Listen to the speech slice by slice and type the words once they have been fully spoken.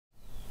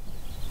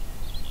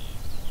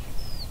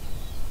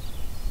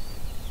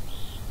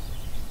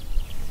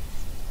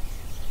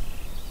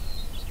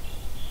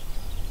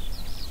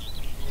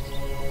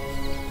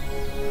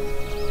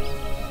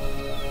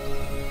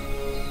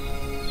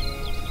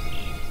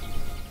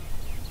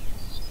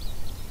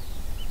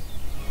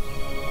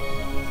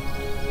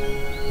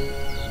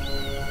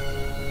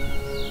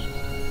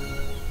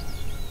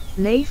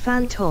Les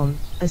Fantômes,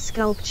 a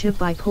sculpture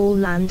by Paul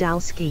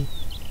Landowski,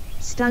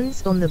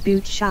 stands on the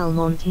Butte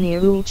Chalmont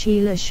near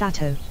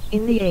Oulchy-le-Chateau,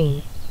 in the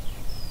Aisne,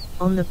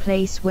 on the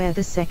place where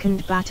the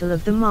Second Battle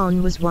of the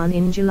Marne was won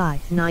in July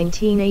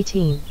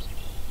 1918.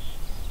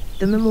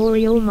 The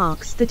memorial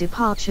marks the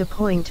departure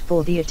point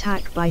for the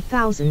attack by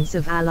thousands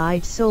of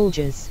Allied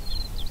soldiers.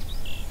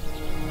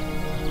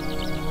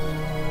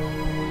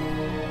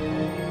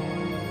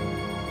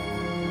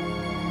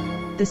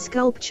 The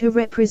sculpture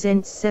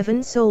represents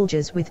 7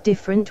 soldiers with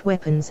different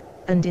weapons,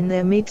 and in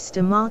their midst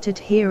a martyred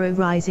hero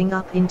rising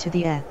up into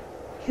the air,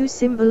 who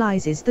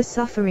symbolizes the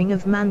suffering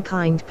of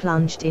mankind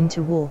plunged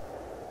into war.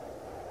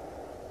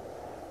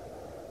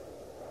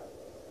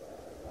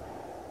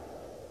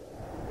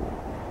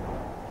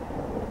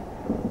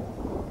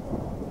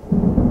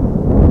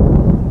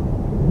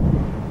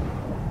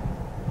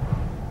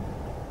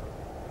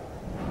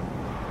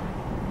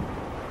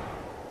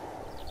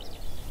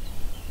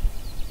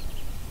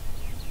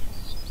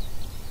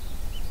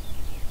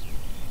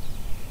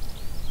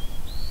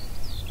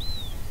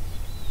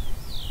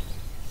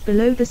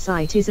 Below the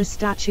site is a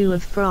statue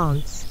of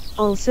France,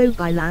 also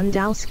by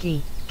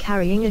Landowski,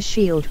 carrying a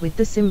shield with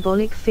the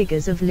symbolic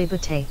figures of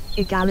liberté,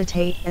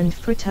 égalité and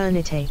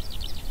fraternité.